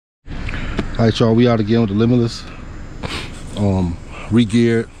Alright, y'all, we out again with the Limitless.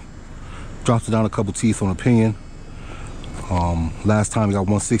 Re-geared, dropped it down a couple teeth on a pinion. Last time we got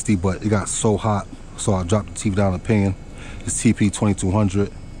 160, but it got so hot, so I dropped the teeth down on the pinion. It's TP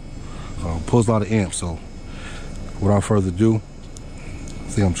 2200. Pulls a lot of amps, so without further ado,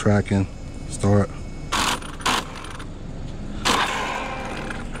 see I'm tracking, start.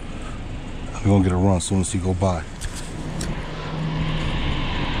 We're gonna get a run as soon as he go by.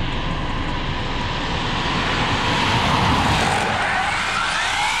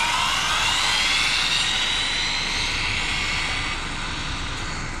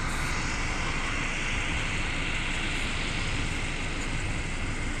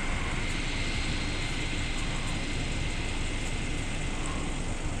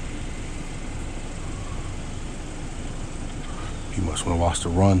 You must want to watch the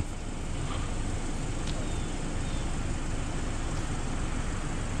run.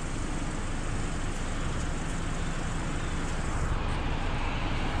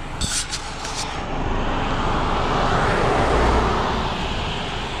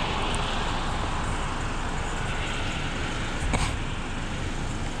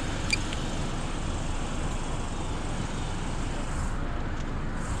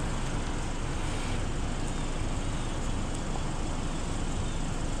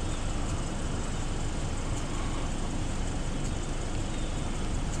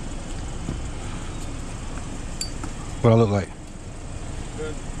 What I look like?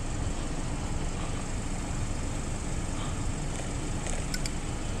 Good.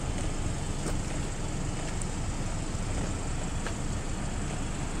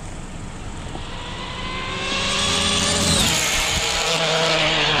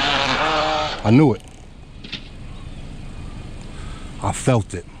 I knew it. I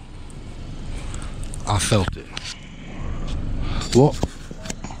felt it. I felt it. Well,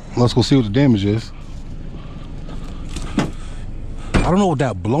 let's go see what the damage is. I don't know what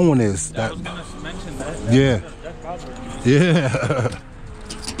that blowing is. I was gonna mention that. Yeah. Yeah.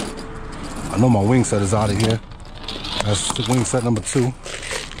 I know my wing set is out of here. That's the wing set number 2.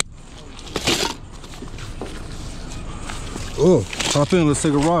 Oh, hop in, let's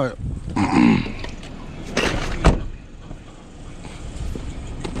take a ride.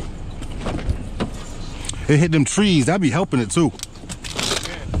 It hit them trees, that'd be helping it too.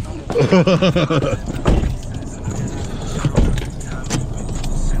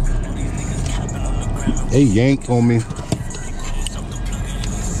 They yanked on me. I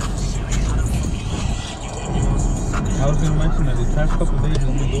was gonna mention that the past couple days I've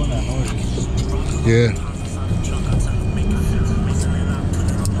been doing that noise. Yeah.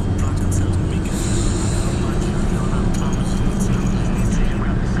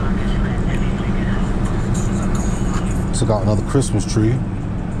 Took out another Christmas tree.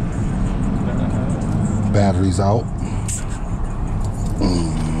 Batteries out.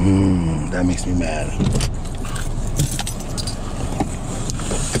 That makes me mad.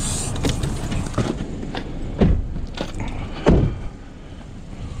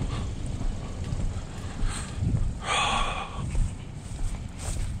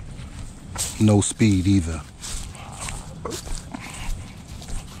 No speed either.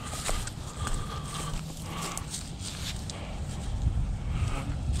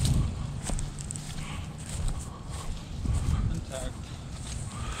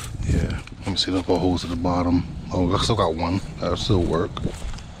 Yeah, let me see, look at holes at the bottom. Oh, I still got one. That'll still work.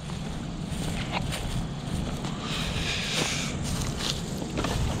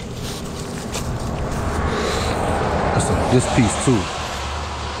 That's this piece too.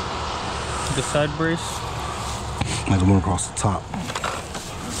 The side brace? Like the one across the top.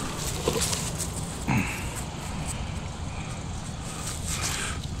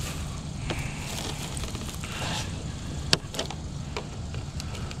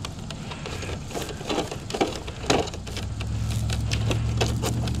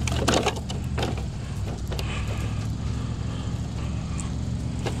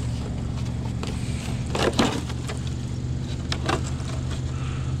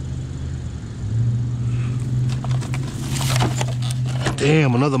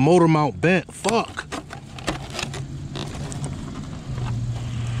 Damn, another motor mount bent. Fuck.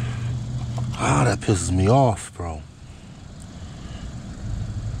 Ah, that pisses me off, bro.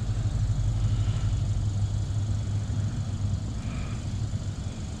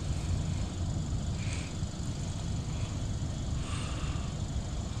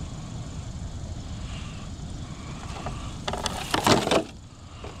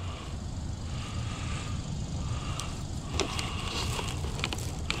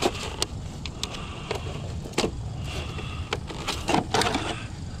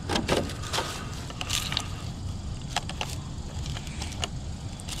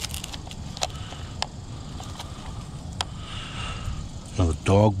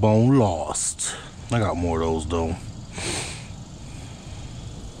 Dog bone lost. I got more of those though.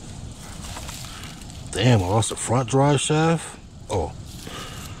 Damn, I lost the front drive shaft. Oh.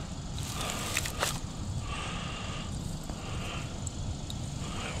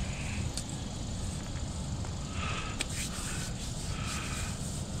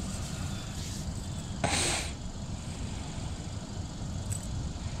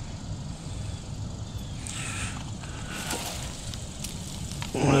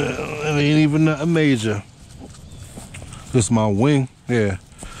 It ain't even nothing major. This is my wing. Yeah.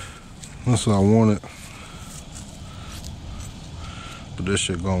 That's what I wanted. But this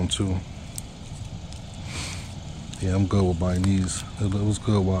shit gone too. Yeah, I'm good with buying these. It was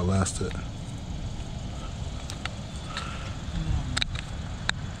good while it lasted.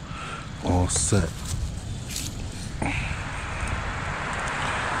 All set.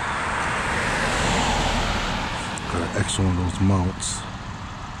 Got an extra one of those mounts.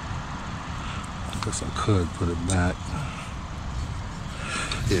 I guess I could put it back.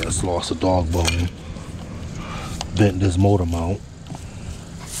 Yeah, it's lost a dog bone. Bent this motor mount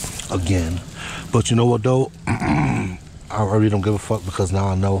again. But you know what though? I really don't give a fuck because now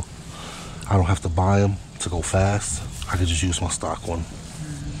I know I don't have to buy them to go fast. I can just use my stock one.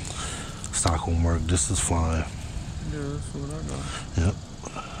 Stock one work. This is fine. Yeah, that's what I got. Yep.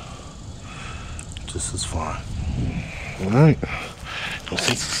 This is fine. Alright. Since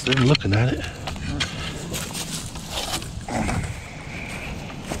I'm still looking at it.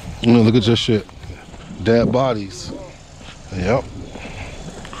 Look at your shit. Dead bodies. Yep.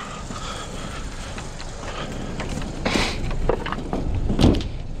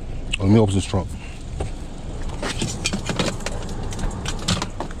 Let me open this trunk.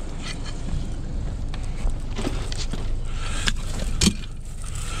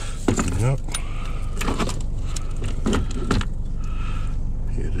 Yep.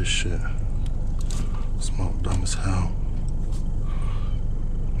 Yeah, this shit. Smoke dumb as hell.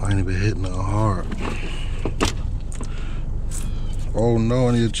 I ain't even hitting it hard. Oh no,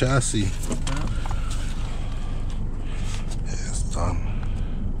 I need a chassis. Yeah, it's done.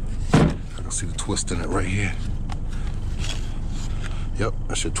 I can see the twist in it right here. Yep,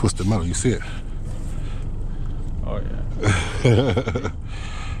 that shit twisted metal. You see it? Oh yeah.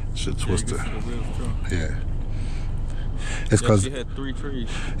 Shit twisted. Yeah. It's because you had 3 trees.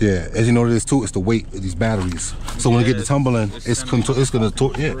 Yeah, as you know, it is too. It's the weight of these batteries. So when it get to tumbling, it's gonna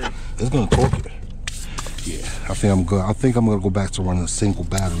torque. Yeah, it's gonna torque it. Yeah, I think I'm good. I think I'm gonna go back to running single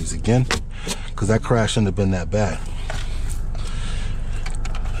batteries again, because that crash shouldn't have been that bad.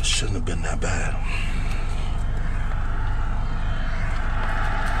 It shouldn't have been that bad.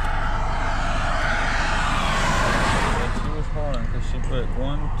 Yeah, she was hard because she put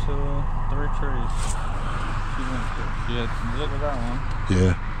 1, 2, 3 trees. She had, look at that one.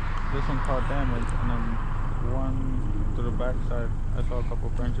 Yeah. This one caught damage, and then one to the back side, I saw a couple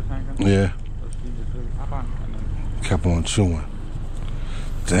of branches hanging. Yeah. So she just really and then Kept on chewing.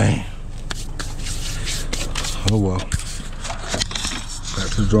 Dang. Oh well. Back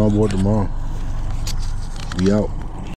to the drawing board tomorrow. We out.